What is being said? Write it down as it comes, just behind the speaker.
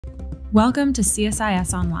Welcome to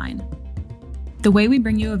CSIS Online. The way we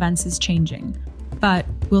bring you events is changing, but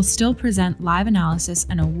we'll still present live analysis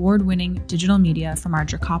and award-winning digital media from our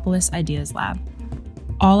Dracopolis Ideas Lab,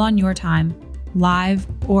 all on your time, live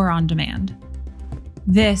or on demand.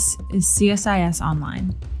 This is CSIS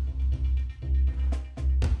Online.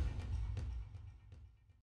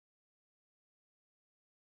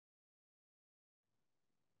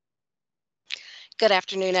 Good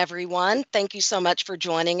afternoon, everyone. Thank you so much for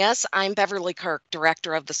joining us. I'm Beverly Kirk,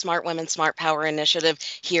 Director of the Smart Women, Smart Power Initiative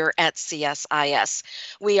here at CSIS.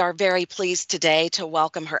 We are very pleased today to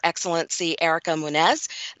welcome Her Excellency Erika Mouynes,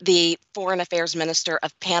 the Foreign Affairs Minister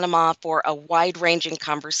of Panama, for a wide-ranging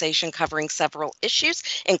conversation covering several issues,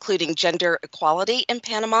 including gender equality in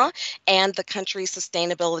Panama and the country's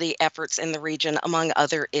sustainability efforts in the region, among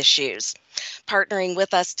other issues. Partnering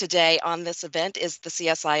with us today on this event is the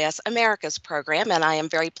CSIS Americas program, and I am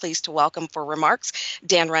very pleased to welcome for remarks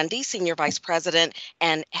Dan Rundy, Senior Vice President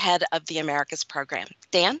and Head of the Americas program.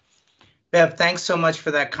 Dan? Bev, thanks so much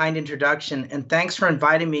for that kind introduction, and thanks for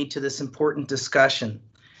inviting me to this important discussion.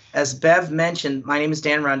 As Bev mentioned, my name is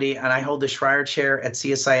Dan Rundy, and I hold the Schreier Chair at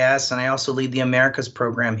CSIS, and I also lead the Americas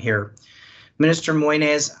program here. Minister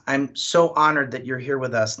Mouynes, I'm so honored that you're here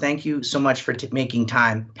with us. Thank you so much for making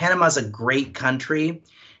time. Panama's a great country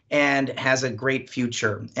and has a great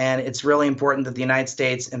future. And it's really important that the United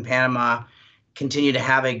States and Panama continue to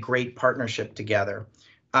have a great partnership together.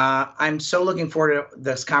 I'm so looking forward to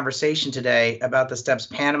this conversation today about the steps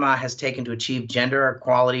Panama has taken to achieve gender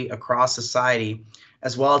equality across society,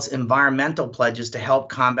 as well as environmental pledges to help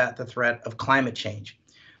combat the threat of climate change.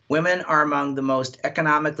 Women are among the most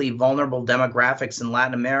economically vulnerable demographics in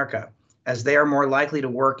Latin America, as they are more likely to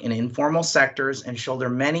work in informal sectors and shoulder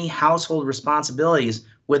many household responsibilities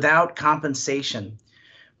without compensation.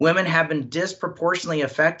 Women have been disproportionately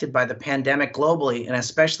affected by the pandemic globally, and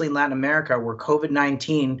especially in Latin America, where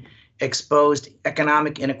COVID-19 exposed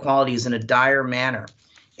economic inequalities in a dire manner.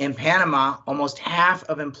 In Panama, almost half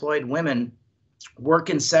of employed women work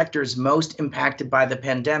in sectors most impacted by the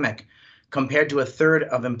pandemic, compared to a third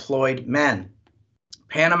of employed men.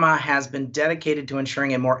 Panama has been dedicated to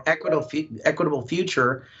ensuring a more equitable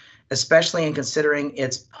future, especially in considering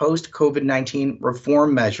its post-COVID-19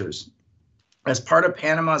 reform measures. As part of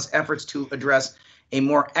Panama's efforts to address a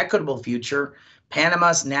more equitable future,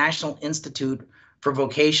 Panama's National Institute for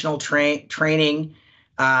Vocational Training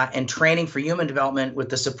and Training for Human Development, with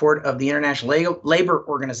the support of the International Labor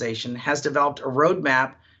Organization, has developed a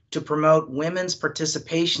roadmap to promote women's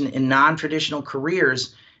participation in non-traditional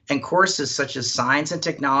careers and courses such as science and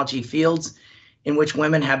technology, fields in which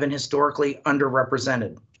women have been historically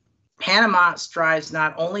underrepresented. Panama strives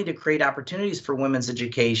not only to create opportunities for women's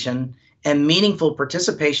education and meaningful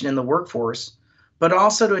participation in the workforce, but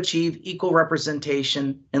also to achieve equal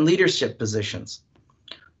representation in leadership positions.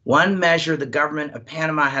 One measure the government of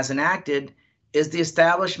Panama has enacted is the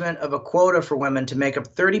establishment of a quota for women to make up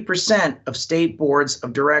 30% of state boards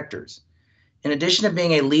of directors. In addition to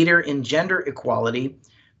being a leader in gender equality,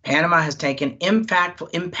 Panama has taken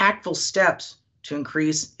impactful steps to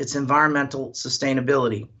increase its environmental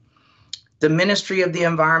sustainability. The Ministry of the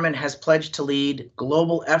Environment has pledged to lead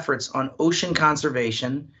global efforts on ocean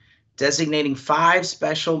conservation, designating 5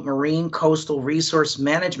 special marine coastal resource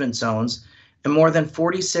management zones and more than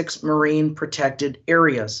 46 marine protected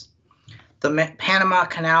areas. The Panama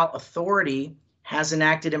Canal Authority has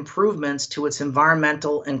enacted improvements to its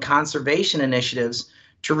environmental and conservation initiatives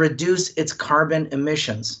to reduce its carbon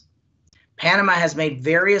emissions. Panama has made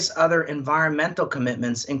various other environmental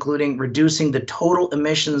commitments, including reducing the total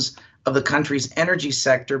emissions of the country's energy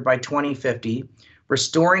sector by 2050,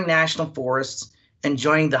 restoring national forests, and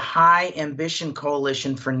joining the High Ambition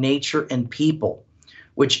Coalition for Nature and People,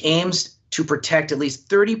 which aims to protect at least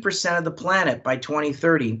 30% of the planet by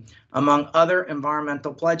 2030, among other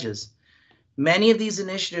environmental pledges. Many of these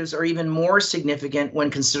initiatives are even more significant when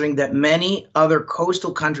considering that many other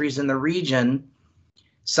coastal countries in the region,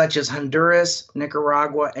 such as Honduras,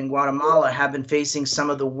 Nicaragua, and Guatemala, have been facing some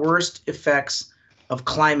of the worst effects of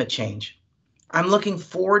climate change. I'm looking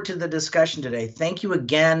forward to the discussion today. Thank you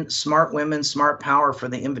again, Smart Women, Smart Power, for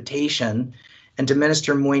the invitation, and to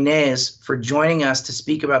Minister Mouynes for joining us to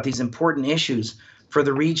speak about these important issues for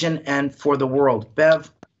the region and for the world. Bev,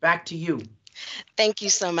 back to you. Thank you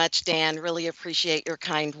so much, Dan. Really appreciate your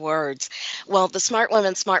kind words. Well, the Smart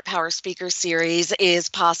Women, Smart Power Speaker Series is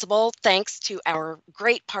possible thanks to our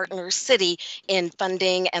great partner, Citi, in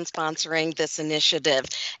funding and sponsoring this initiative.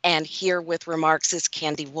 And here with remarks is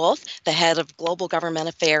Candy Wolf, the head of Global Government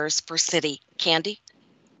Affairs for Citi. Candy?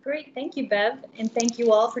 Great, thank you, Bev, and thank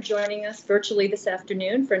you all for joining us virtually this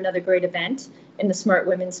afternoon for another great event in the Smart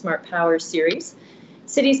Women, Smart Power series.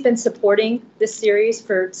 City's been supporting this series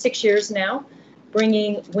for 6 years now,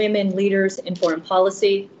 bringing women leaders in foreign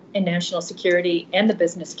policy and national security and the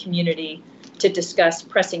business community to discuss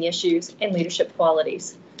pressing issues and leadership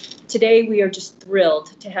qualities. Today, we are just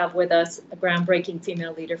thrilled to have with us a groundbreaking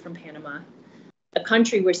female leader from Panama, a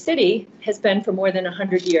country where City has been for more than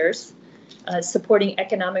 100 years, supporting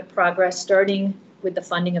economic progress, starting with the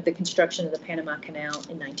funding of the construction of the Panama Canal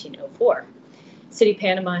in 1904. City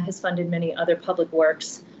Panama has funded many other public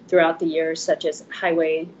works throughout the years, such as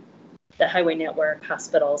the highway network,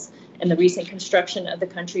 hospitals, and the recent construction of the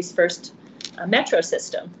country's first metro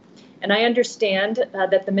system. And I understand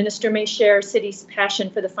that the minister may share City's passion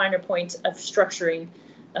for the finer points of structuring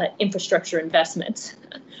infrastructure investments.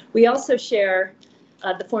 We also share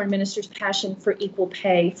the foreign minister's passion for equal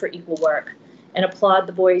pay for equal work and applaud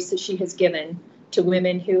the voice that she has given to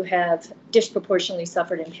women who have disproportionately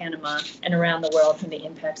suffered in Panama and around the world from the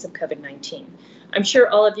impacts of COVID-19. I'm sure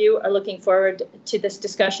all of you are looking forward to this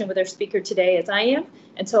discussion with our speaker today, as I am,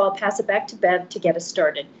 and so I'll pass it back to Bev to get us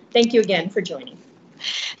started. Thank you again for joining.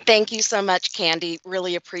 Thank you so much, Candy.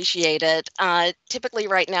 Really appreciate it. Typically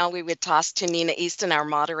right now we would toss to Nina Easton, our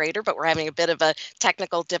moderator, but we're having a bit of a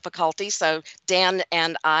technical difficulty. So Dan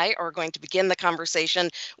and I are going to begin the conversation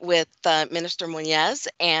with Minister Mouynes,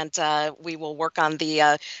 and we will work on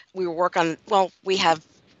do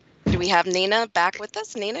we have Nina back with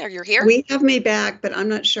us? Nina, are you here? We have me back, but I'm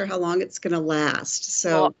not sure how long it's going to last.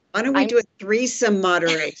 So why don't we do a threesome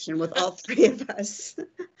moderation with all three of us?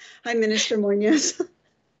 Hi, Minister Mouynes.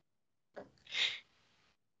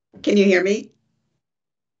 Can you hear me?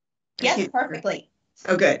 Yes, perfectly.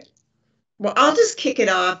 Oh, good. Well, I'll just kick it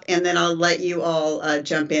off and then I'll let you all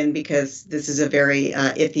jump in because this is a very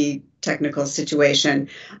iffy technical situation.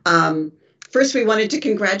 First, we wanted to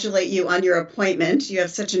congratulate you on your appointment. You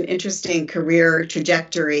have such an interesting career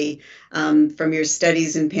trajectory from your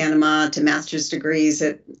studies in Panama to master's degrees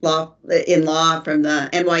in law from the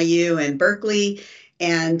NYU and Berkeley,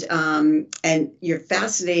 and your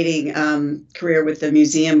fascinating career with the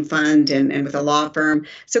Museum Fund and with a law firm.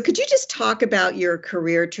 So could you just talk about your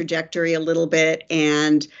career trajectory a little bit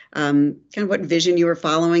and kind of what vision you were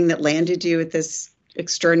following that landed you at this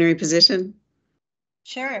extraordinary position?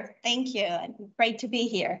 Sure. Thank you. Great to be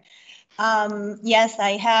here. Yes,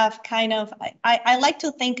 I have I like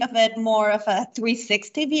to think of it more of a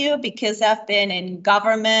 360 view because I've been in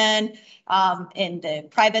government, in the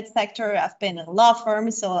private sector, I've been in law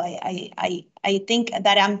firms. So I think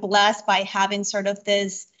that I'm blessed by having sort of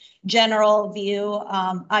this general view.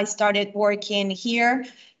 I started working here.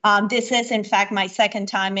 This is, in fact, my second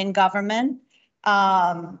time in government.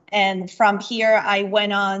 And from here, I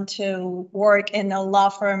went on to work in a law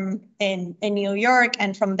firm in New York.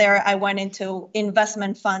 And from there, I went into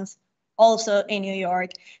investment funds also in New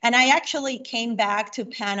York. And I actually came back to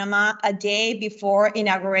Panama a day before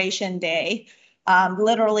Inauguration Day,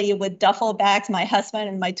 literally with duffel bags, my husband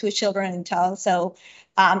and my 2 children in tow. So,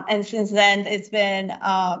 and since then, it's been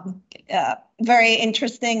very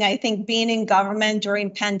interesting. I think being in government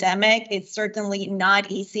during pandemic, it's certainly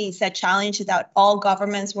not easy. It's a challenge that all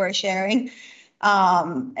governments were sharing.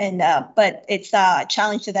 But it's a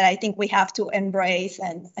challenge that I think we have to embrace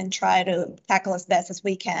and try to tackle as best as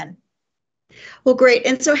we can. Well, great.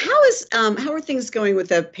 And so how are things going with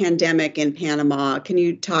the pandemic in Panama? Can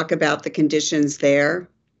you talk about the conditions there?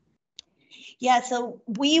 Yeah, so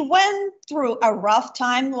we went through a rough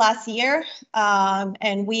time last year,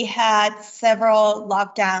 and we had several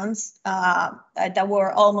lockdowns that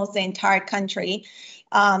were almost the entire country.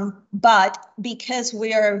 But because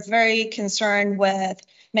we are very concerned with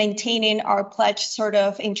maintaining our pledge sort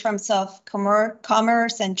of in terms of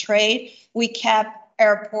commerce and trade, we kept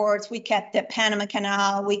airports, we kept the Panama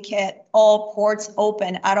Canal, we kept all ports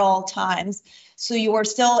open at all times. So you were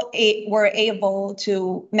still were able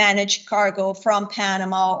to manage cargo from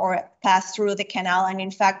Panama or pass through the canal. And in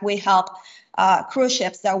fact, we helped cruise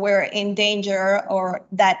ships that were in danger or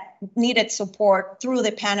that needed support through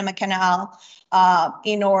the Panama Canal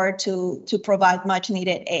in order to provide much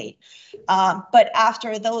needed aid. But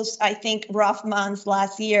after those, I think, rough months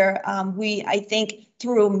last year, I think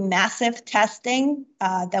through massive testing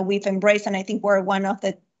that we've embraced, and I think we're one of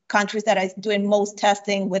the countries that is doing most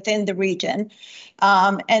testing within the region,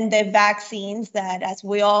 and the vaccines that, as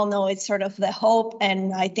we all know, it's sort of the hope.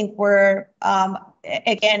 And I think we're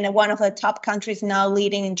again, one of the top countries now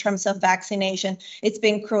leading in terms of vaccination. It's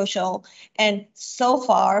been crucial. And so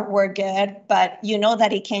far, we're good, but you know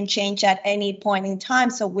that it can change at any point in time.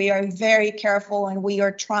 So we are very careful, and we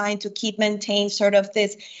are trying to maintain sort of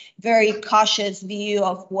this very cautious view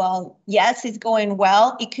of, well, yes, it's going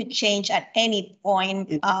well. It could change at any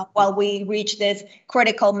point while we reach this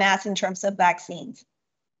critical mass in terms of vaccines.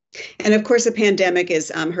 And of course, the pandemic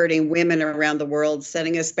is hurting women around the world,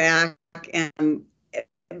 setting us back. And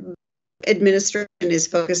administration is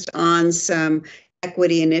focused on some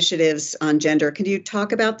equity initiatives on gender. Can you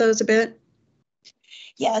talk about those a bit?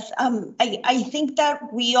 Yes, I think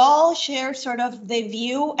that we all share sort of the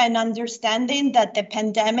view and understanding that the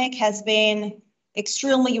pandemic has been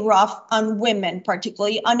extremely rough on women,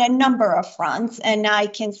 particularly on a number of fronts. And I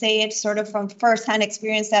can say it sort of from firsthand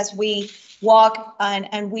experience as we walk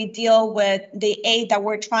and we deal with the aid that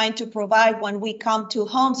we're trying to provide when we come to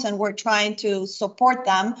homes and we're trying to support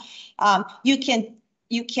them.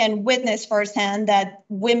 You can witness firsthand that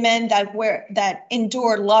women that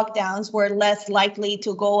endured lockdowns were less likely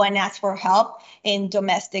to go and ask for help in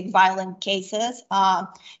domestic violent cases.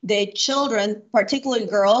 The children, particularly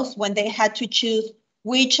girls, when they had to choose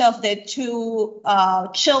which of the two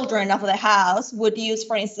children of the house would use,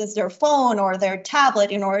 for instance, their phone or their tablet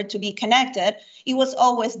in order to be connected, it was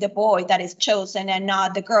always the boy that is chosen and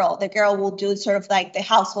not the girl. The girl will do sort of like the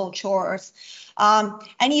household chores.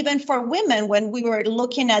 And even for women, when we were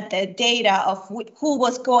looking at the data of who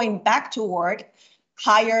was going back to work,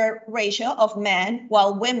 higher ratio of men,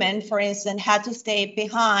 while women, for instance, had to stay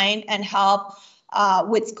behind and help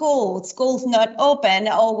with school. School's not open,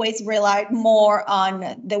 always relied more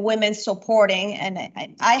on the women supporting.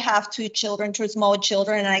 And I have two children, two small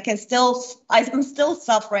children, and I'm still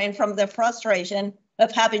suffering from the frustration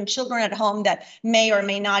of having children at home that may or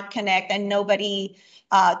may not connect and nobody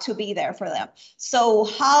to be there for them. So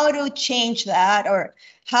how to change that, or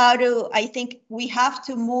I think we have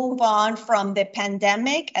to move on from the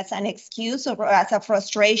pandemic as an excuse or as a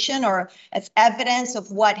frustration or as evidence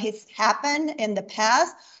of what has happened in the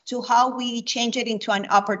past to how we change it into an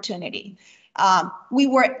opportunity. We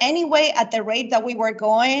were anyway at the rate that we were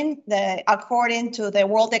going, according to the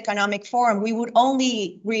World Economic Forum, we would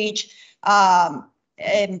only reach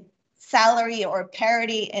salary or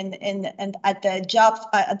parity at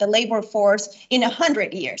the labor force in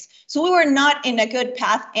 100 years. So we were not in a good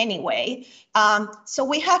path anyway. So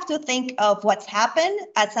we have to think of what's happened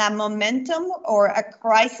as a momentum or a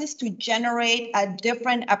crisis to generate a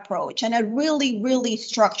different approach and a really, really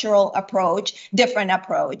structural approach, different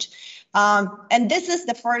approach. And this is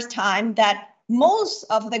the first time that most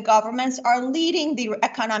of the governments are leading the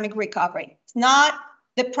economic recovery. It's not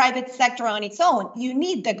the private sector on its own. You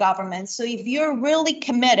need the government. So if you're really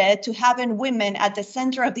committed to having women at the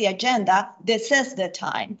center of the agenda, this is the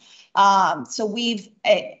time. So we've,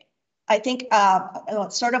 I think,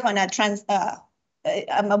 sort of on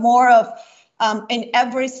a more of in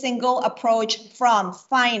every single approach from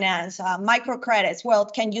finance, microcredits. Well,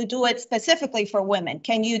 can you do it specifically for women?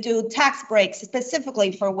 Can you do tax breaks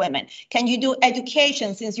specifically for women? Can you do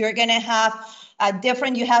education, since you're going to have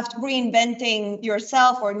you have reinventing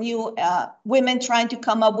yourself or new women trying to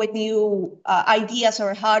come up with new ideas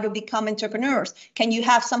or how to become entrepreneurs? Can you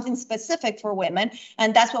have something specific for women?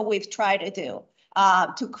 And that's what we've tried to do.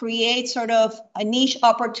 To create sort of a niche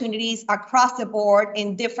opportunities across the board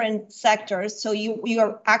in different sectors. So you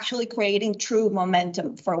are actually creating true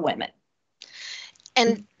momentum for women.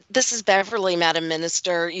 And this is Beverly, Madam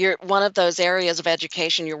Minister. One of those areas of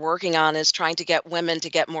education you're working on is trying to get women to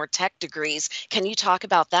get more tech degrees. Can you talk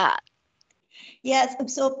about that? Yes,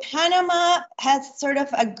 so Panama has sort of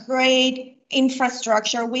a great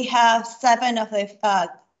infrastructure. We have 7 of the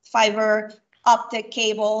fiber optic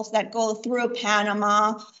cables that go through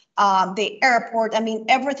Panama, the airport. I mean,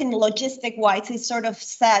 everything logistic-wise is sort of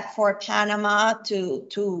set for Panama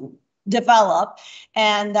to develop.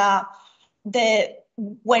 And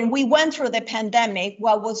when we went through the pandemic,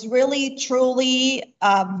 what was really truly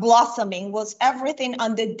blossoming was everything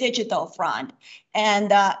on the digital front.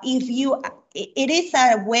 And it is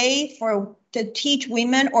a way to teach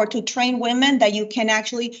women or to train women that you can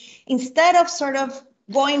actually, instead of sort of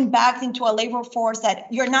going back into a labor force that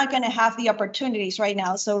you're not going to have the opportunities right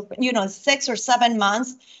now. So, 6 or 7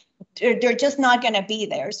 months, they're just not going to be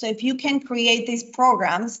there. So if you can create these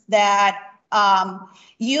programs that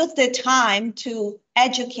use the time to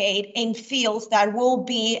educate in fields that will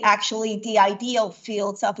be actually the ideal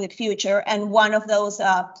fields of the future. And one of those,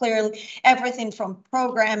 clearly, everything from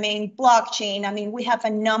programming, blockchain. I mean, we have a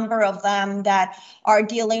number of them that are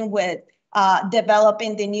dealing with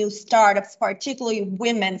developing the new startups, particularly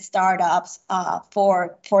women startups,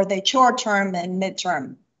 for the short term and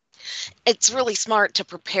midterm. It's really smart to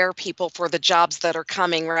prepare people for the jobs that are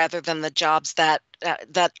coming rather than the jobs that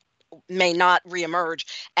may not reemerge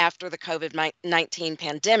after the COVID-19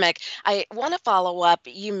 pandemic. I want to follow up.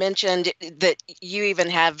 You mentioned that you even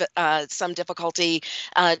have some difficulty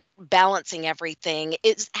balancing everything.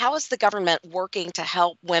 How is the government working to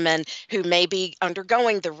help women who may be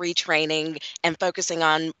undergoing the retraining and focusing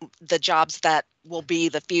on the jobs that will be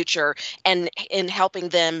the future, and in helping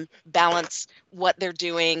them balance what they're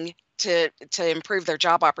doing to improve their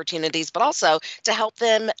job opportunities, but also to help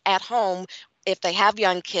them at home if they have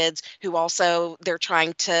young kids who also they're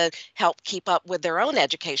trying to help keep up with their own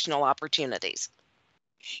educational opportunities?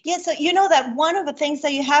 Yeah, so you know that one of the things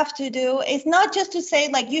that you have to do is not just to say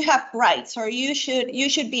like you have rights or you should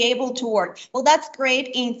be able to work. Well, that's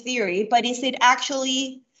great in theory, but is it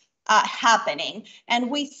actually happening?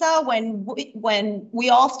 And we saw when we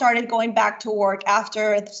all started going back to work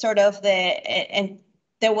after sort of and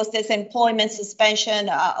there was this employment suspension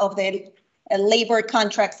of the labor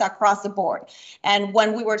contracts across the board. And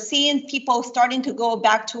when we were seeing people starting to go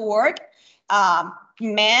back to work,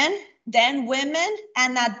 men, then women,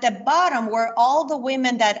 and at the bottom were all the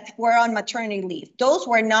women that were on maternity leave. Those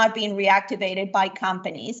were not being reactivated by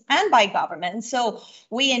companies and by government. So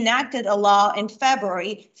we enacted a law in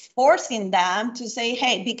February forcing them to say,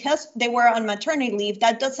 hey, because they were on maternity leave,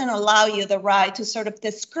 that doesn't allow you the right to sort of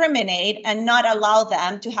discriminate and not allow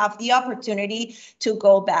them to have the opportunity to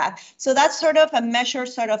go back. So that's sort of a measure,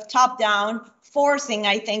 sort of top down, forcing,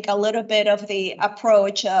 I think, a little bit of the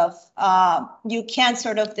approach of you can't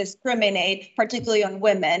sort of discriminate, particularly on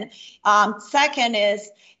women. Second is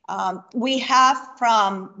we have,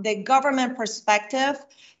 from the government perspective,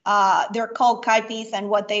 they're called CAIPs, and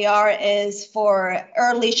what they are is for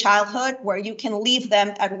early childhood, where you can leave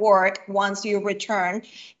them at work once you return.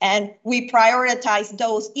 And we prioritize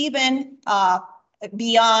those even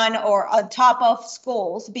beyond or on top of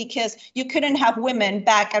schools, because you couldn't have women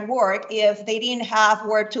back at work if they didn't have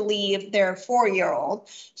where to leave their 4-year-old.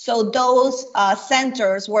 So those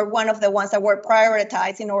centers were one of the ones that were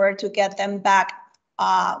prioritized in order to get them back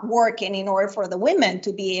working, in order for the women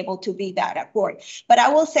to be able to be back at work. But I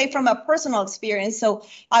will say from a personal experience, so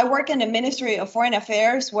I work in the Ministry of Foreign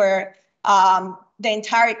Affairs, where the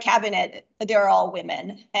entire cabinet, they're all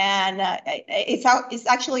women. And it's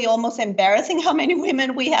actually almost embarrassing how many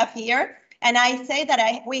women we have here. And I say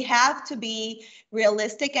that we have to be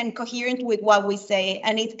realistic and coherent with what we say.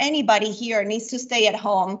 And if anybody here needs to stay at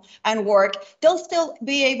home and work, they'll still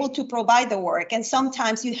be able to provide the work. And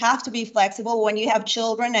sometimes you have to be flexible when you have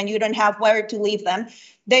children and you don't have where to leave them.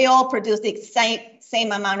 They all produce the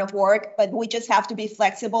same amount of work, but we just have to be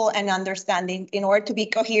flexible and understanding in order to be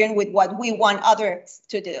coherent with what we want others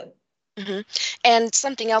to do. Mm-hmm. And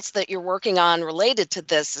something else that you're working on related to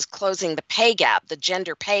this is closing the pay gap, the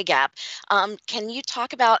gender pay gap. Can you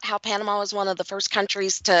talk about how Panama was one of the first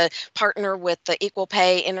countries to partner with the Equal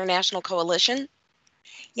Pay International Coalition?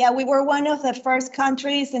 Yeah, we were one of the first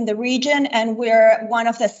countries in the region, and we're one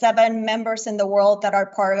of the 7 members in the world that are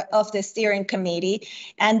part of the steering committee.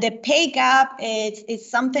 And the pay gap is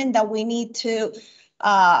something that we need to,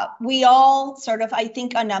 we all sort of, I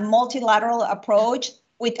think, on a multilateral approach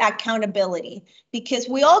with accountability, because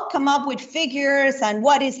we all come up with figures and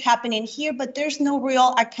what is happening here, but there's no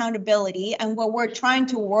real accountability. And what we're trying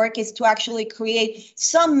to work is to actually create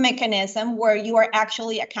some mechanism where you are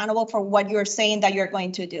actually accountable for what you're saying that you're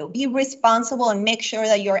going to do. Be responsible and make sure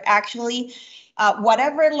that you're actually,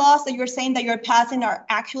 whatever laws that you're saying that you're passing are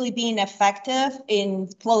actually being effective in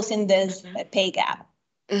closing this pay gap.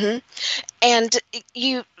 Mm-hmm. And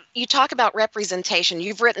you talk about representation.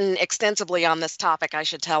 You've written extensively on this topic, I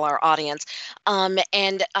should tell our audience.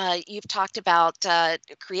 And you've talked about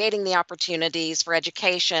creating the opportunities for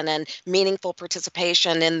education and meaningful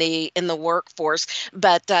participation in the workforce.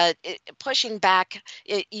 But pushing back,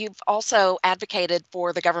 you've also advocated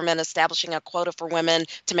for the government establishing a quota for women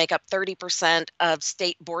to make up 30% of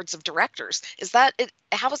state boards of directors.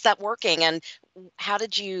 How is that working, and how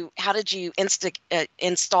did you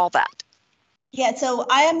install that? Yeah, so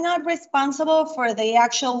I am not responsible for the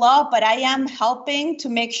actual law, but I am helping to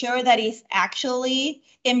make sure that it's actually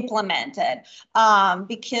implemented.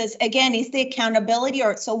 Because again, it's the accountability.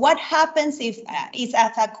 So what happens if is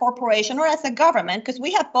as a corporation or as a government, because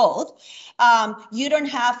we have both, you don't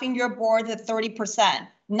have in your board the 30%.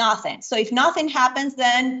 Nothing. So if nothing happens,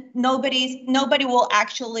 then nobody will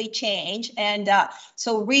actually change. And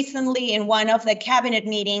so recently in one of the cabinet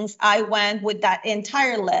meetings, I went with that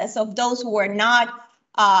entire list of those who were not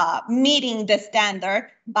meeting the standard.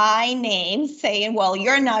 by name saying, well,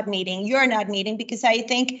 you're not meeting, because I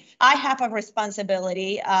think I have a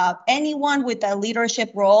responsibility. Anyone with a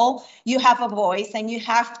leadership role, you have a voice and you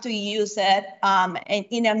have to use it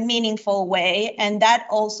in a meaningful way. And that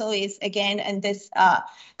also is, again, in this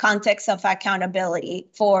context of accountability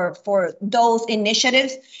for those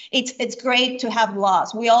initiatives. It's great to have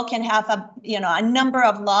laws. We all can have a number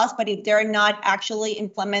of laws, but if they're not actually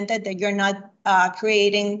implemented, then you're not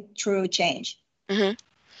creating true change. Mm-hmm.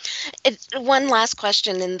 One last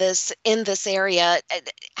question in this area.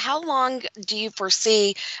 How long do you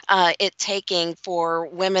foresee it taking for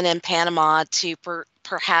women in Panama to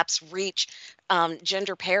perhaps reach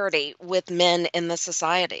gender parity with men in the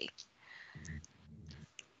society?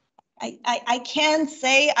 I can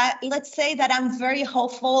say, let's say that I'm very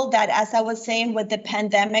hopeful that, as I was saying, with the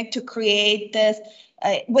pandemic, to create this,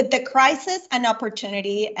 with the crisis, an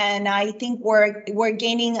opportunity. And I think we're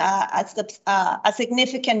gaining a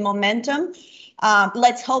significant momentum.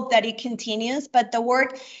 Let's hope that it continues. But the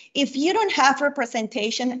work, if you don't have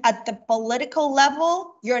representation at the political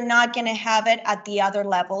level, you're not going to have it at the other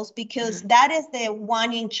levels, because that is the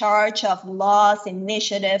one in charge of laws,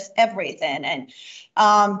 initiatives, everything. And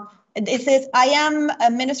it says, I am a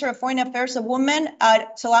Minister of Foreign Affairs, a woman,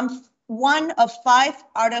 so I'm one of 5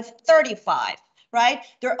 out of 35, right?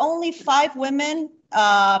 There are only 5 women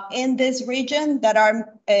in this region that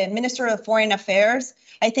are Minister of Foreign Affairs.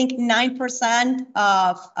 I think 9%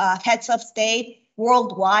 of heads of state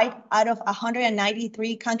worldwide out of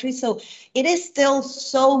 193 countries. So it is still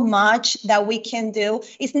so much that we can do.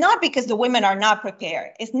 It's not because the women are not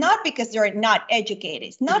prepared. It's not because they're not educated.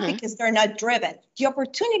 It's not because they're not driven. The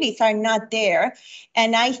opportunities are not there.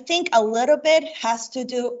 And I think a little bit has to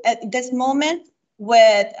do at this moment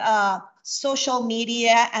with social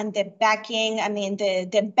media and the backing,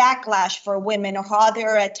 the backlash for women, or how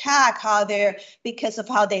they're attacked, because of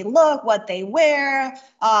how they look, what they wear,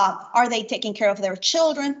 are they taking care of their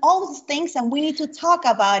children, all those things. And we need to talk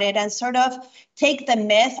about it and sort of take the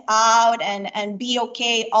myth out and be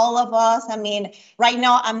okay, all of us. Right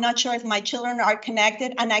now, I'm not sure if my children are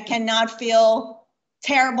connected, and I cannot feel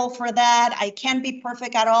terrible for that. I can't be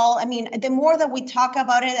perfect at all. The more that we talk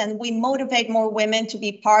about it and we motivate more women to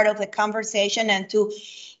be part of the conversation and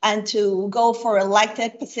to go for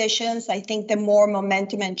elected positions, I think the more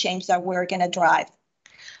momentum and change that we're going to drive.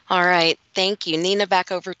 All right. Thank you. Nina,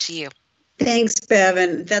 back over to you. Thanks, Bev.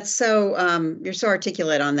 And that's so, you're so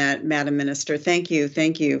articulate on that, Madam Minister. Thank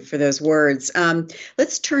you for those words.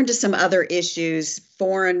 Let's turn to some other issues.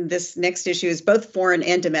 This next issue is both foreign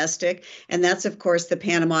and domestic, and that's, of course, the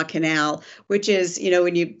Panama Canal, which is,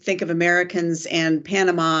 when you think of Americans and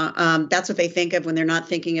Panama, that's what they think of when they're not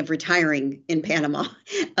thinking of retiring in Panama.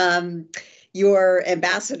 Your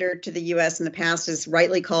ambassador to the U.S. in the past has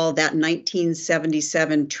rightly called that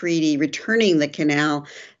 1977 treaty returning the canal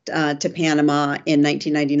to Panama in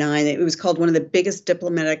 1999. It was called one of the biggest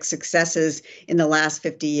diplomatic successes in the last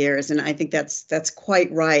 50 years, and I think that's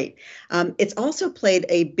quite right. It's also played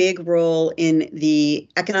a big role in the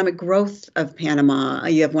economic growth of Panama.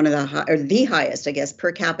 You have one of the highest, I guess,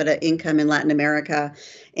 per capita income in Latin America,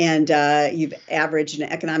 and you've averaged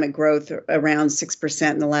an economic growth around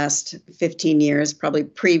 6% in the last 15 years, probably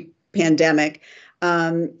pre-pandemic.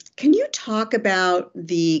 Can you talk about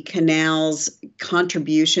the canal's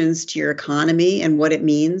contributions to your economy and what it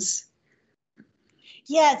means?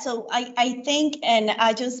 Yeah, so I think, and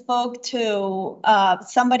I just spoke to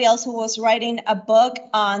somebody else who was writing a book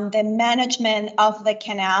on the management of the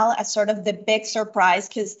canal as sort of the big surprise,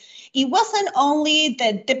 because it wasn't only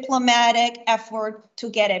the diplomatic effort to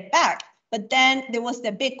get it back, but then there was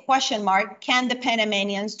the big question mark: can the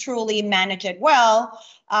Panamanians truly manage it well?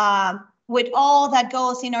 With all that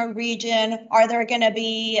goes in our region, are there going to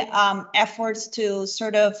be efforts to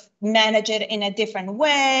sort of manage it in a different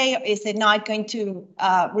way? Is it not going to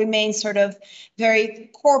remain sort of very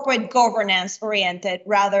corporate governance oriented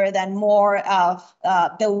rather than more of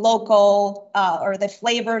the local or the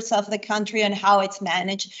flavors of the country and how it's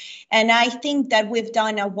managed? And I think that we've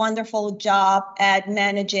done a wonderful job at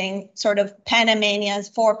managing sort of Panamanians,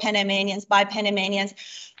 for Panamanians, by Panamanians.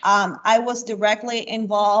 I was directly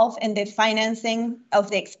involved in the financing of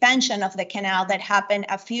the expansion of the canal that happened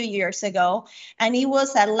a few years ago. And it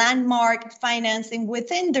was a landmark financing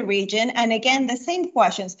within the region. And again, the same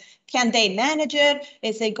questions: can they manage it?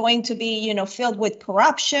 Is it going to be, filled with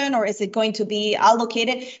corruption, or is it going to be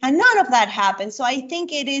allocated? And none of that happened. So I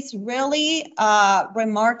think it is really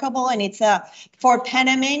remarkable. And it's for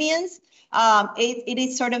Panamanians. It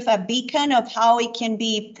is sort of a beacon of how it can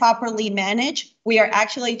be properly managed. We are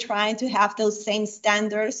actually trying to have those same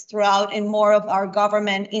standards throughout in more of our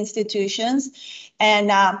government institutions. And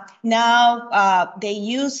now the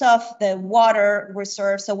use of the water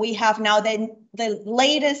reserve. So we have now the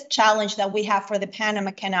latest challenge that we have for the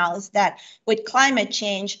Panama Canal is that with climate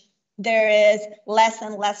change, there is less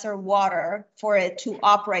and lesser water for it to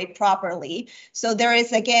operate properly. So there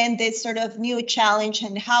is, again, this sort of new challenge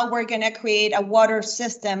in how we're going to create a water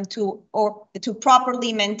system to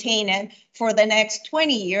properly maintain it for the next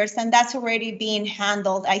 20 years. And that's already being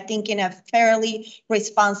handled, I think, in a fairly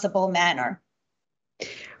responsible manner.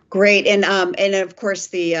 Great, and of course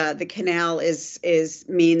the canal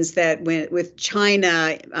means that with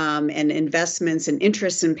China and investments and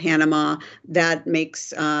interests in Panama, that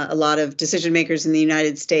makes a lot of decision makers in the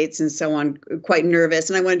United States and so on quite nervous.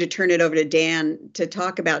 And I wanted to turn it over to Dan to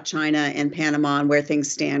talk about China and Panama and where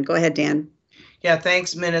things stand. Go ahead, Dan. Yeah,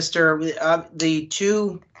 thanks, Minister. The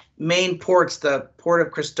two main ports, the Port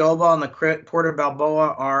of Cristobal and the Port of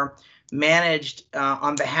Balboa, are managed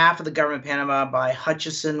on behalf of the government of Panama by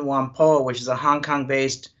Hutchison Whampoa, which is a Hong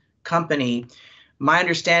Kong-based company. My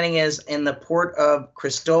understanding is in the Port of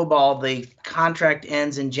Cristobal, the contract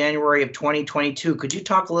ends in January of 2022. Could you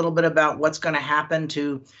talk a little bit about what's going to happen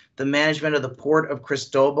to the management of the Port of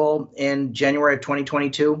Cristobal in January of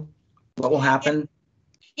 2022? What will happen?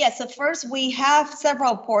 Yeah, so first we have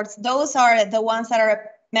several ports. Those are the ones that are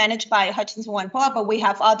managed by Hutchison Whampoa, but we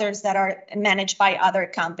have others that are managed by other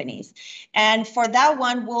companies. And for that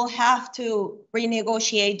one, we'll have to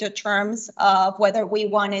renegotiate the terms of whether we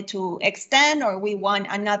wanted to extend or we want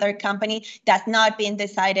another company. That's not been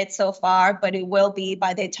decided so far, but it will be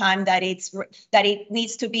by the time that it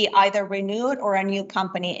needs to be either renewed or a new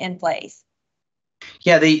company in place.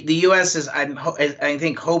 Yeah, the U.S. is, I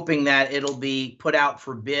think, hoping that it'll be put out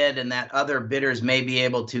for bid and that other bidders may be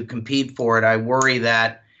able to compete for it. I worry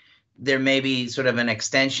that there may be sort of an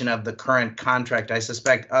extension of the current contract. I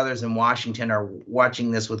suspect others in Washington are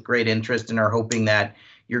watching this with great interest and are hoping that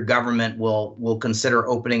your government will consider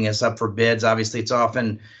opening this up for bids. Obviously, it's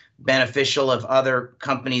often beneficial if other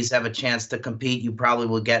companies have a chance to compete. You probably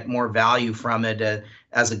will get more value from it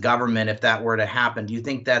as a government if that were to happen. Do you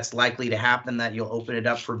think that's likely to happen, that you'll open it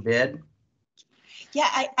up for bid? Yeah,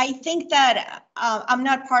 I think that I'm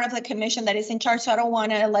not part of the commission that is in charge, so I don't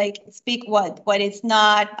want to speak what is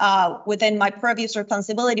not within my purview's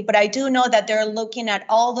responsibility. But I do know that they're looking at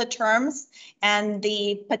all the terms and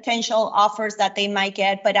the potential offers that they might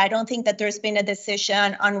get. But I don't think that there's been a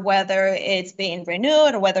decision on whether it's being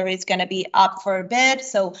renewed or whether it's going to be up for bid.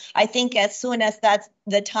 So I think as soon as that's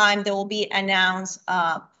the time, they will be announced.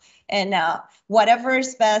 And whatever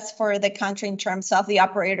is best for the country in terms of the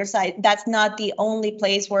operator side, that's not the only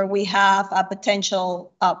place where we have a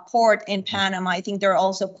potential port in Panama. I think there are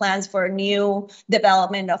also plans for new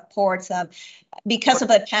development of ports. Because of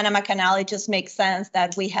the Panama Canal, it just makes sense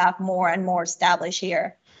that we have more and more established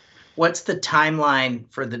here. What's the timeline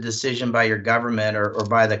for the decision by your government or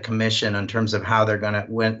by the commission in terms of how they're going to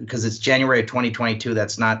win? Because it's January of 2022.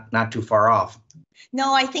 That's not too far off.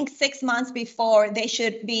 No, I think 6 months before they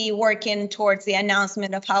should be working towards the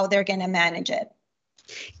announcement of how they're going to manage it.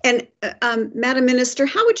 And Madam Minister,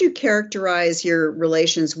 how would you characterize your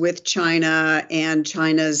relations with China and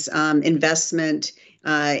China's investment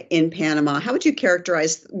in Panama? How would you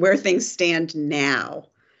characterize where things stand now?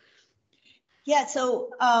 Yeah, so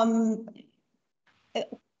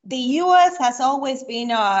the U.S. has always been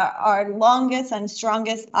our longest and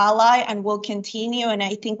strongest ally and will continue. And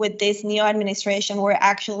I think with this new administration, we're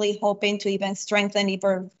actually hoping to even strengthen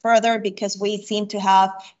even further because we seem to have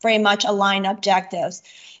very much aligned objectives.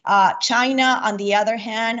 China, on the other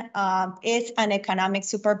hand, is an economic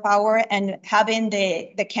superpower, and having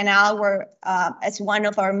the canal as one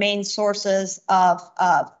of our main sources of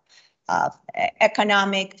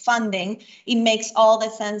economic funding, it makes all the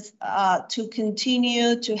sense to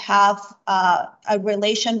continue to have a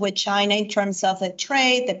relation with China in terms of the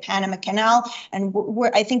trade, the Panama Canal, and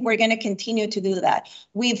I think we're going to continue to do that.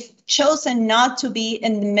 We've chosen not to be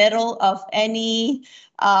in the middle of any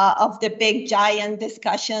of the big giant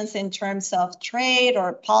discussions in terms of trade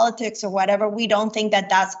or politics or whatever. We don't think that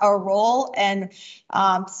that's our role. And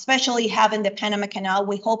especially having the Panama Canal,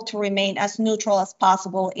 we hope to remain as neutral as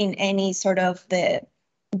possible in any sort of the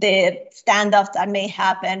standoff that may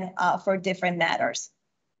happen for different matters.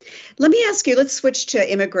 Let me ask you, let's switch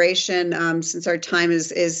to immigration since our time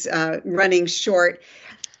is running short.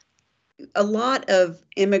 a lot of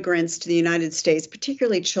immigrants to the United States,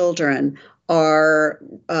 particularly children, are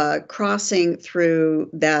crossing through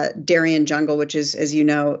that Darien jungle, which is, as you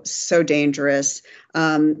know, so dangerous.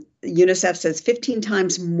 UNICEF says 15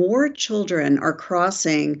 times more children are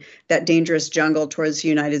crossing that dangerous jungle towards the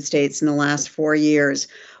United States in the last 4 years.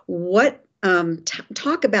 What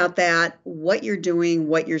talk about that, what you're doing,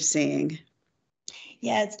 what you're seeing.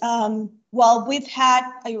 Yes. Well, we've had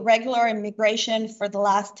irregular immigration for the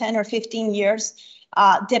last 10 or 15 years.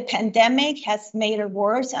 The pandemic has made it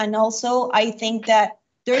worse. And also, I think that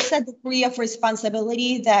there's a degree of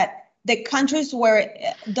responsibility that the countries where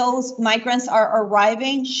those migrants are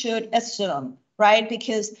arriving should assume, right?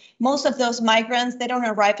 Because most of those migrants, they don't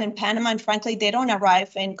arrive in Panama, and frankly, they don't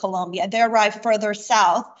arrive in Colombia. They arrive further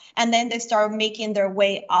south, and then they start making their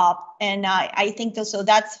way up. And I think so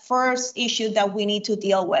that's first issue that we need to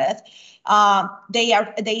deal with.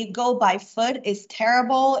 They go by foot. It's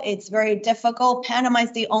terrible. It's very difficult. Panama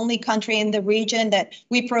is the only country in the region that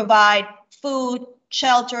we provide food,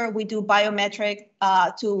 shelter. We do biometric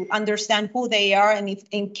to understand who they are, and if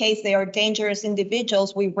in case they are dangerous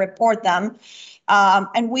individuals, we report them.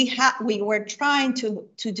 And we were trying to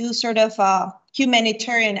do sort of a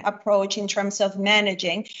humanitarian approach in terms of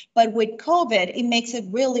managing, but with COVID, it makes it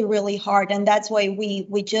really, really hard. And that's why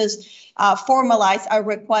we just formalized our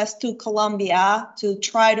request to Colombia to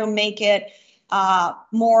try to make it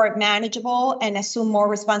more manageable and assume more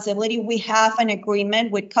responsibility. We have an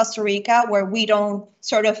agreement with Costa Rica where we don't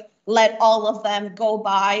sort of let all of them go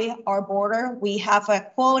by our border. We have a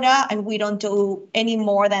quota and we don't do any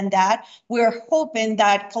more than that. We're hoping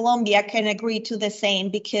that Colombia can agree to the same,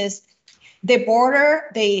 because the border,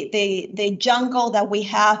 the jungle that we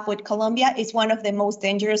have with Colombia is one of the most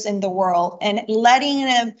dangerous in the world. And letting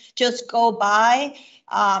them just go by,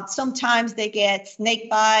 sometimes they get snake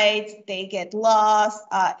bites, they get lost.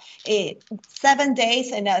 7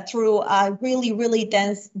 days and through a really, really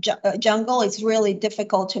dense jungle, it's really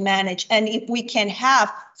difficult to manage. And if we can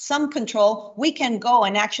have some control, we can go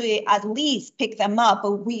and actually at least pick them up.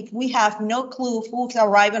 But we have no clue who's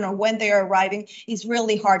arriving or when they're arriving. It's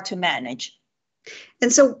really hard to manage.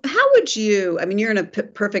 And so how would you, I mean, you're in a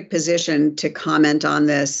perfect position to comment on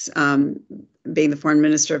this, being the foreign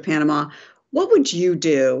minister of Panama. What would you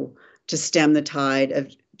do to stem the tide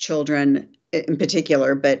of children in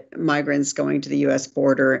particular, but migrants going to the U.S.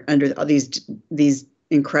 border under all these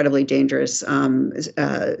incredibly dangerous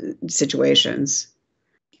situations?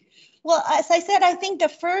 Well, as I said, I think the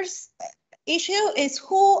first issue is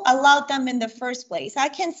who allowed them in the first place. I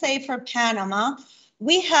can say for Panama,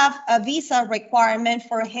 we have a visa requirement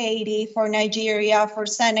for Haiti, for Nigeria, for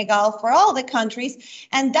Senegal, for all the countries,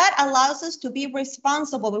 and that allows us to be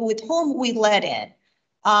responsible with whom we let in.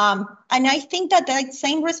 And I think that that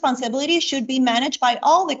same responsibility should be managed by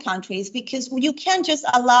all the countries, because you can't just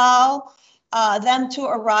allow them to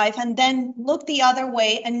arrive and then look the other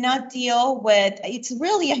way and not deal with, it's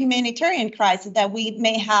really a humanitarian crisis that we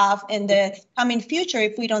may have in the coming future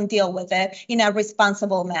if we don't deal with it in a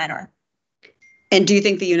responsible manner. And do you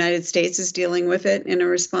think the United States is dealing with it in a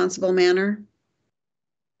responsible manner?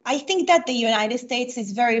 I think that the United States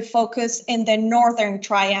is very focused in the Northern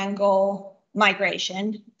Triangle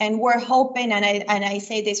migration. And we're hoping, and I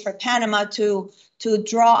say this for Panama, to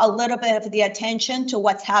draw a little bit of the attention to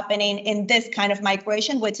what's happening in this kind of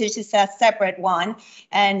migration, which is a separate one,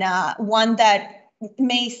 and one that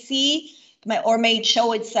may see or may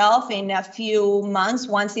show itself in a few months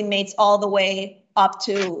once it makes all the way up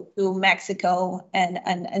to Mexico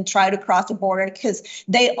and try to cross the border, because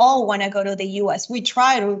they all want to go to the U.S. We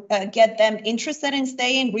try to get them interested in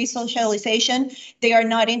staying, resocialization. They are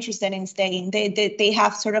not interested in staying. They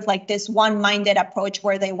have sort of like this one-minded approach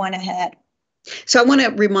where they want to head. So I want to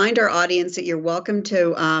remind our audience that you're welcome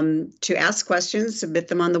to ask questions, submit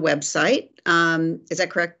them on the website. Is that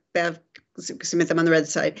correct, Bev? Submit them on the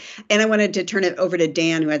website. And I wanted to turn it over to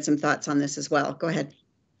Dan, who had some thoughts on this as well. Go ahead.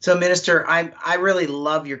 So, Minister, I really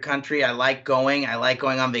love your country. I like going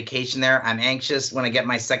on vacation there. I'm anxious when I get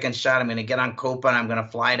my second shot. I'm going to get on Copa and I'm going to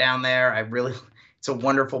fly down there. It's a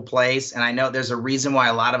wonderful place. And I know there's a reason why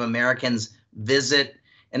a lot of Americans visit,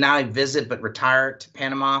 and not only visit, but retire to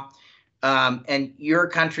Panama. And you're a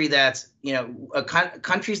country that's,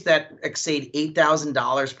 countries that exceed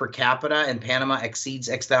 $8,000 per capita, and Panama exceeds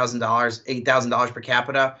 $8,000 per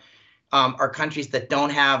capita. Are countries that don't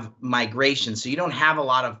have migration. So you don't have a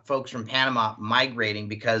lot of folks from Panama migrating,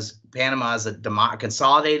 because Panama is a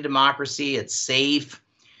consolidated democracy. It's safe,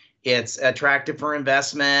 it's attractive for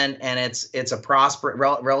investment, and it's a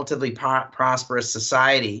relatively prosperous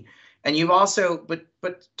society. And you've also,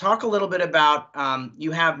 but talk a little bit about,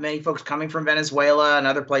 you have many folks coming from Venezuela and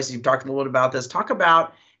other places. You've talked a little bit about this. Talk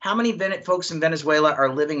about how many folks in Venezuela are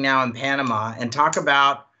living now in Panama, and talk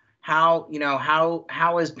about how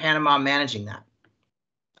is Panama managing that?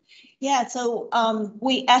 Yeah, so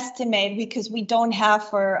we estimate, because we don't have,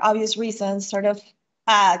 for obvious reasons, sort of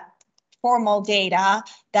formal data,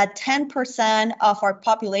 that 10% of our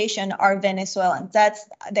population are Venezuelans. That's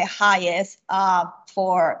the highest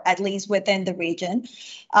for at least within the region.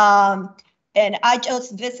 And I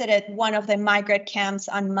just visited one of the migrant camps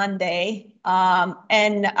on Monday.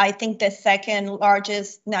 And I think the second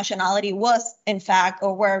largest nationality was, in fact,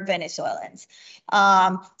 or were Venezuelans.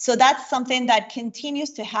 So that's something that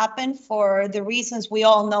continues to happen for the reasons we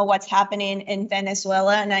all know what's happening in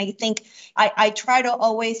Venezuela. And I think I try to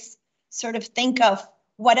always sort of think of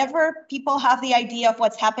whatever people have the idea of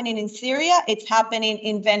what's happening in Syria, it's happening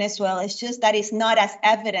in Venezuela. It's just that it's not as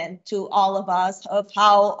evident to all of us of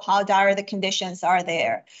how dire the conditions are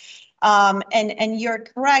there. And you're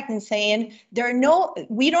correct in saying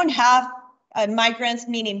we don't have migrants,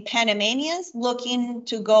 meaning Panamanians, looking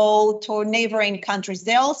to go to neighboring countries.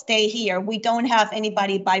 They'll stay here. We don't have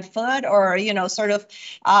anybody by foot or, sort of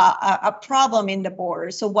a problem in the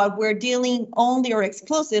border. So what we're dealing only or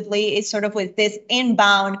exclusively is sort of with this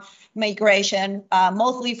inbound migration,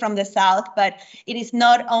 mostly from the south, but it is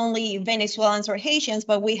not only Venezuelans or Haitians,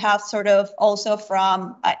 but we have sort of also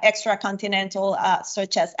from extracontinental,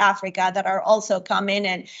 such as Africa, that are also coming.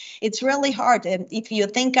 And it's really hard. If you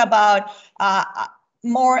think about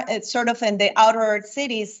more sort of in the outer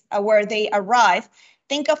cities where they arrive,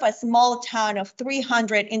 think of a small town of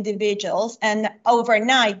 300 individuals, and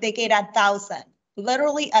overnight they get 1,000.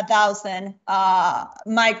 Literally 1,000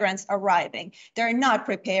 migrants arriving. They're not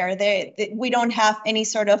prepared. We don't have any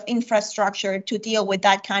sort of infrastructure to deal with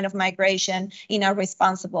that kind of migration in a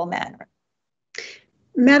responsible manner.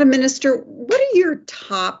 Madam Minister, what are your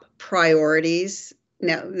top priorities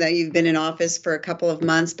now that you've been in office for a couple of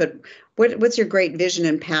months, but what's your great vision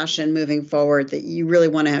and passion moving forward that you really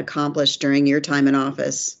want to accomplish during your time in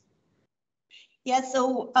office? Yeah,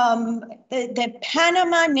 so the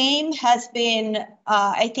Panama name has been,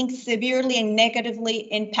 I think, severely and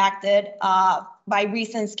negatively impacted by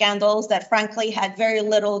recent scandals that frankly had very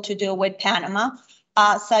little to do with Panama,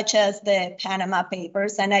 such as the Panama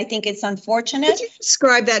Papers. And I think it's unfortunate. Could you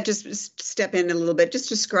describe that, just step in a little bit, just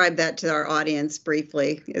describe that to our audience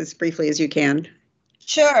briefly as you can.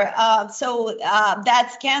 Sure. So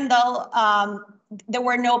that scandal, there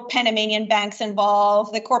were no Panamanian banks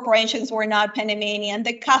involved. The corporations were not Panamanian.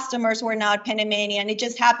 The customers were not Panamanian. It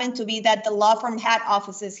just happened to be that the law firm had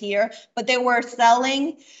offices here, but they were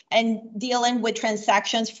selling and dealing with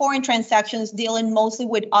transactions, foreign transactions, dealing mostly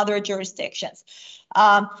with other jurisdictions.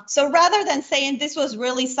 So rather than saying this was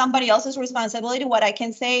really somebody else's responsibility, what I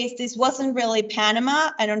can say is this wasn't really Panama.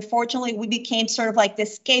 And unfortunately, we became sort of like the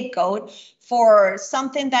scapegoat for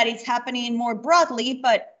something that is happening more broadly,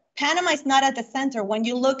 but Panama is not at the center. When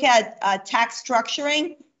you look at tax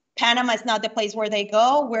structuring, Panama is not the place where they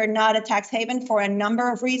go. We're not a tax haven for a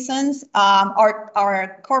number of reasons.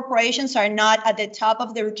 Our corporations are not at the top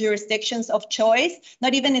of their jurisdictions of choice,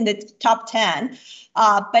 not even in the top 10.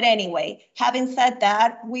 But anyway, having said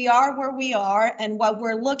that, we are where we are. And what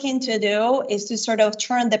we're looking to do is to sort of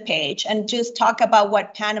turn the page and just talk about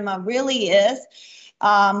what Panama really is,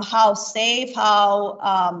 how safe,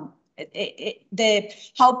 how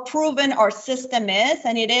proven our system is.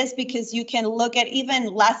 And it is because you can look at even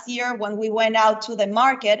last year when we went out to the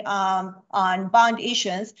market on bond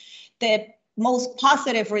issuance, the most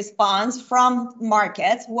positive response from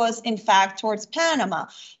markets was in fact towards Panama.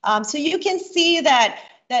 So you can see that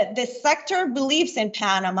the sector believes in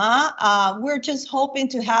Panama. We're just hoping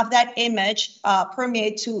to have that image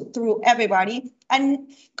permeate through everybody and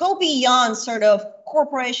go beyond sort of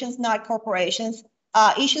corporations, not corporations.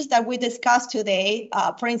 Issues that we discussed today,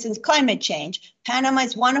 for instance, climate change. Panama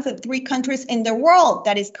is one of the 3 countries in the world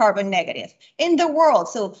that is carbon negative in the world.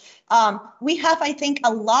 So we have, I think,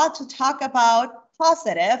 a lot to talk about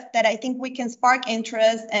positive that I think we can spark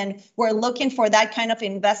interest, and we're looking for that kind of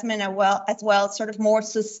investment as well, sort of more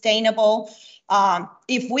sustainable.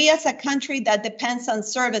 If we as a country that depends on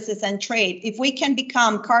services and trade, if we can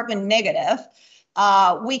become carbon negative,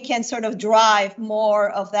 we can sort of drive more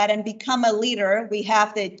of that and become a leader. We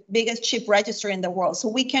have the biggest ship register in the world, so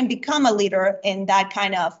we can become a leader in that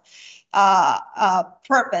kind of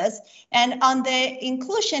purpose. And on the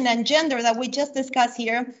inclusion and gender that we just discussed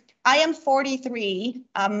here, I am 43.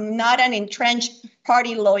 I'm not an entrenched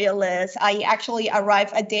party loyalist. I actually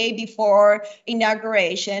arrived a day before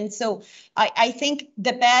inauguration. So I think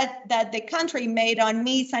the bet that the country made on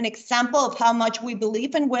me is an example of how much we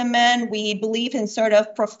believe in women. We believe in sort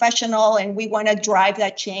of professional, and we want to drive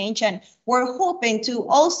that change. And we're hoping to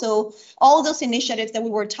also, all those initiatives that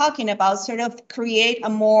we were talking about, sort of create a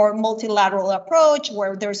more multilateral approach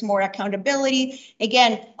where there's more accountability.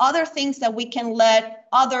 Again, other things that we can let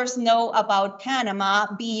others know about Panama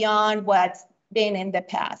beyond what's been in the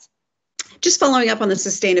past. Just following up on the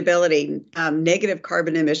sustainability, negative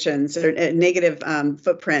carbon emissions or negative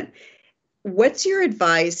footprint, what's your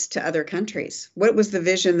advice to other countries? What was the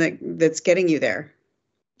vision that's getting you there?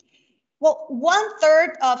 Well,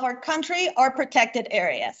 1/3 of our country are protected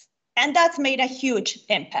areas, and that's made a huge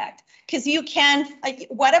impact because you can,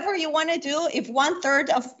 whatever you want to do, if 1/3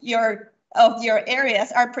 of your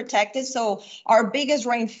areas are protected, so our biggest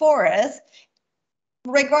rainforest,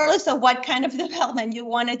 regardless of what kind of development you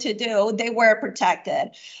wanted to do, they were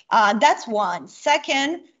protected. That's one.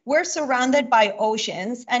 Second, we're surrounded by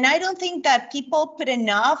oceans, and I don't think that people put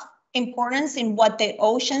enough importance in what the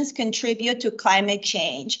oceans contribute to climate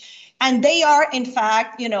change. And they are, in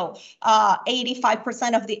fact,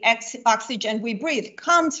 85% of the oxygen we breathe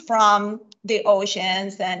comes from the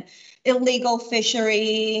oceans, and illegal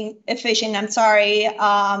fishing,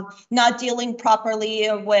 not dealing properly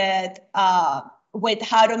with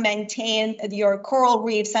how to maintain your coral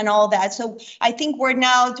reefs and all that. So I think we're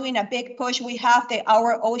now doing a big push. We have the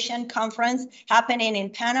Our Ocean Conference happening in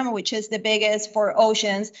Panama, which is the biggest for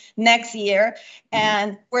oceans, next year.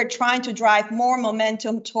 And we're trying to drive more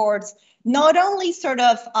momentum towards not only sort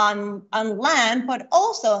of on land, but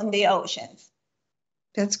also in the oceans.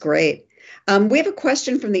 That's great. We have a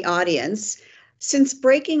question from the audience. Since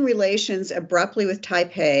breaking relations abruptly with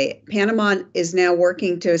Taipei, Panama is now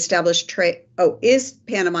working to establish trade. Is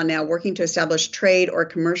Panama now working to establish trade or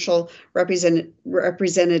commercial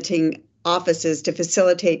representing offices to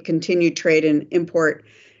facilitate continued trade and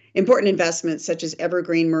important investments such as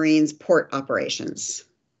Evergreen Marine's port operations?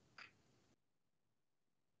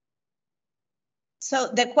 So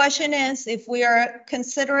the question is if we are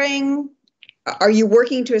considering. Are you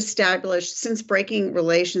working to establish, since breaking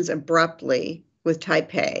relations abruptly with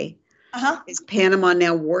Taipei, is Panama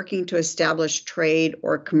now working to establish trade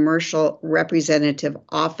or commercial representative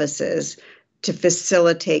offices to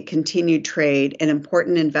facilitate continued trade and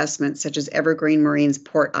important investments such as Evergreen Marine's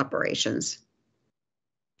port operations?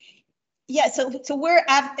 Yeah, so we're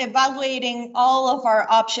evaluating all of our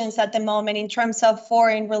options at the moment in terms of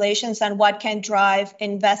foreign relations and what can drive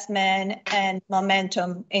investment and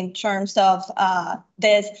momentum in terms of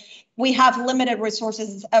this. We have limited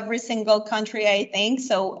resources, every single country, I think.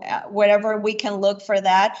 So wherever we can look for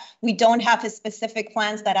that, we don't have specific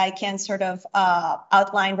plans that I can sort of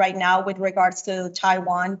outline right now with regards to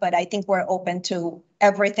Taiwan, but I think we're open to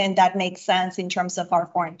everything that makes sense in terms of our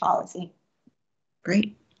foreign policy.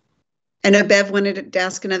 Great. I know Bev wanted to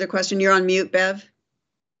ask another question. You're on mute, Bev.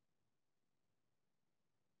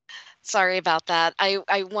 Sorry about that.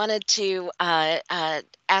 I wanted to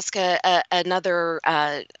ask another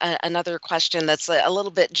question that's a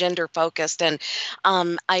little bit gender focused, and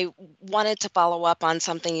I wanted to follow up on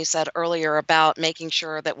something you said earlier about making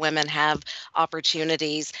sure that women have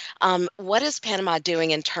opportunities. What is Panama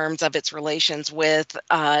doing in terms of its relations with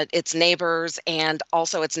its neighbors and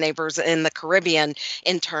also its neighbors in the Caribbean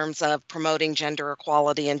in terms of promoting gender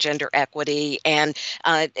equality and gender equity and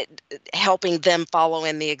helping them follow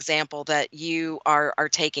in the example that you are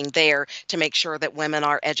taking there to make sure that women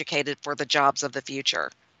are educated for the jobs of the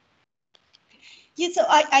future? Yeah, so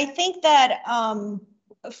I think that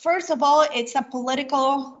first of all, it's a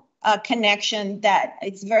political connection that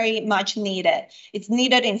it's very much needed. It's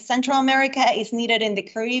needed in Central America, it's needed in the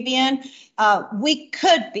Caribbean. We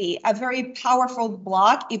could be a very powerful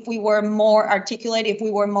bloc if we were more articulate, if we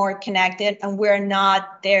were more connected, and we're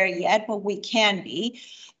not there yet, but we can be.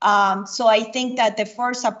 So I think that the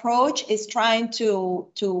first approach is trying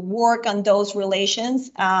to work on those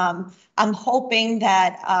relations. I'm hoping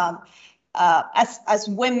that as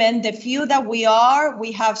women, the few that we are,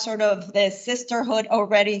 we have sort of the sisterhood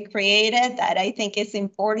already created that I think is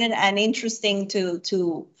important and interesting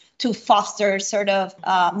to foster sort of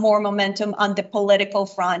more momentum on the political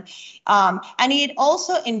front. And it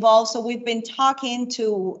also involves, so we've been talking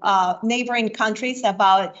to neighboring countries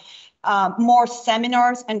about more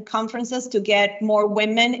seminars and conferences to get more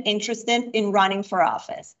women interested in running for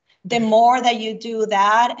office. the more that you do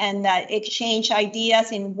that and that exchange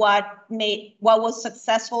ideas in what was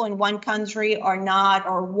successful in one country or not,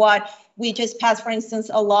 or what we just passed, for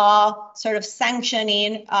instance, a law sort of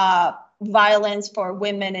sanctioning violence for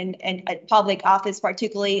women in public office,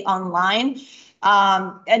 particularly online.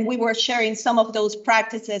 And we were sharing some of those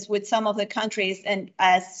practices with some of the countries, and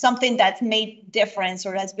as something that's made difference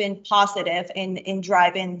or has been positive in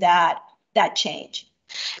driving that change.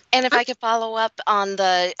 And if I could follow up on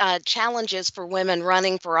the challenges for women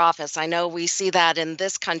running for office, I know we see that in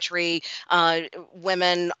this country.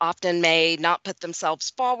 Women often may not put themselves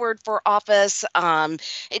forward for office.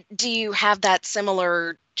 Do you have that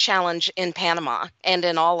similar challenge in Panama and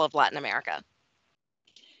in all of Latin America?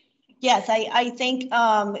 Yes, I think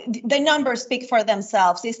the numbers speak for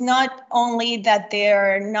themselves. It's not only that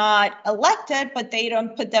they're not elected, but they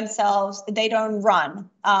don't run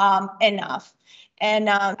enough.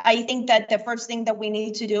 And I think that the first thing that we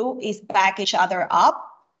need to do is back each other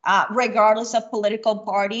up, regardless of political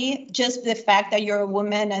party. Just the fact that you're a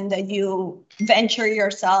woman and that you venture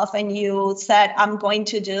yourself and you said, I'm going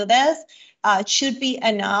to do this, should be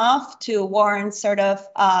enough to warrant sort of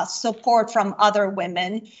support from other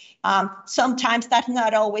women. Sometimes that's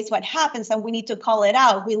not always what happens, and we need to call it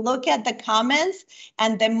out. We look at the comments,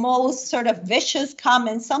 and the most sort of vicious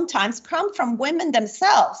comments sometimes come from women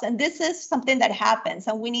themselves. And this is something that happens,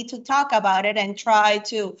 and we need to talk about it and try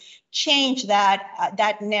to change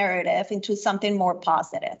that narrative into something more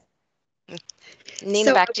positive.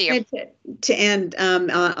 Nina, back to you. To end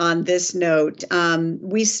on this note,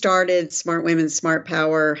 we started Smart Women, Smart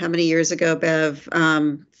Power how many years ago, Bev?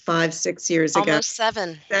 5, 6 years ago. Almost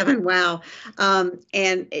 7. 7, wow.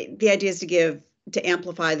 And the idea is to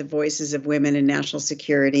amplify the voices of women in national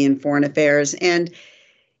security and foreign affairs. And,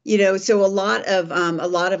 so a lot of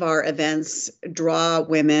our events draw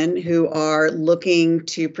women who are looking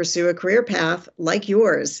to pursue a career path like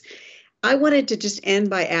yours. I wanted to just end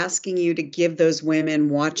by asking you to give those women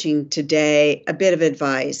watching today a bit of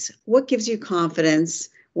advice. What gives you confidence?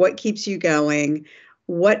 What keeps you going?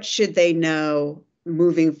 What should they know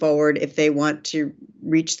moving forward if they want to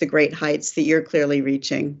reach the great heights that you're clearly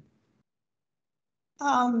reaching?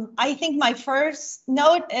 I think my first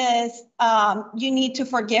note is you need to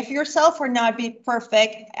forgive yourself for not being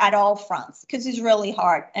perfect at all fronts, because it's really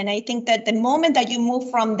hard. And I think that the moment that you move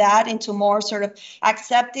from that into more sort of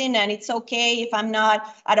accepting, and it's okay if I'm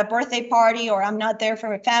not at a birthday party or I'm not there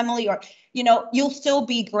for a family, or, you'll still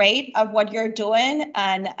be great at what you're doing.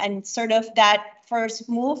 And sort of that first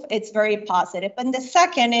move, it's very positive. And the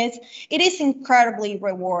second is, it is incredibly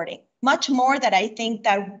rewarding. Much more that I think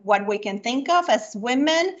that what we can think of as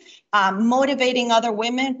women, motivating other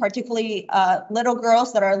women, particularly little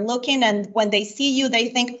girls that are looking, and when they see you, they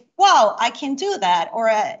think, wow, I can do that, or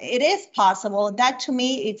it is possible. That to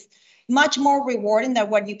me, it's much more rewarding than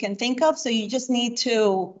what you can think of. So you just need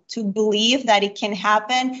to believe that it can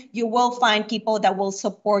happen. You will find people that will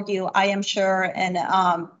support you, I am sure. And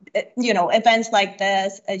events like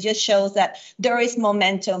this, it just shows that there is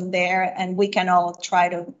momentum there, and we can all try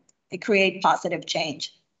to create positive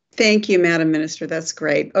change. Thank you, Madam Minister. That's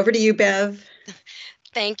great. Over to you, Bev.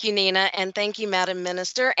 Thank you, Nina, and thank you, Madam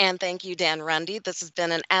Minister, and thank you, Dan Rundy. This has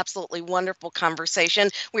been an absolutely wonderful conversation.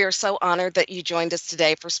 We are so honored that you joined us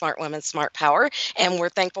today for Smart Women, Smart Power, and we're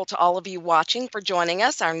thankful to all of you watching for joining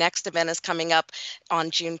us. Our next event is coming up on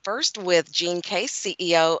June 1st with Jean Case,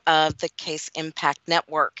 CEO of the Case Impact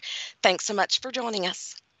Network. Thanks so much for joining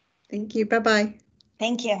us. Thank you. Bye-bye.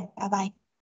 Thank you. Bye-bye.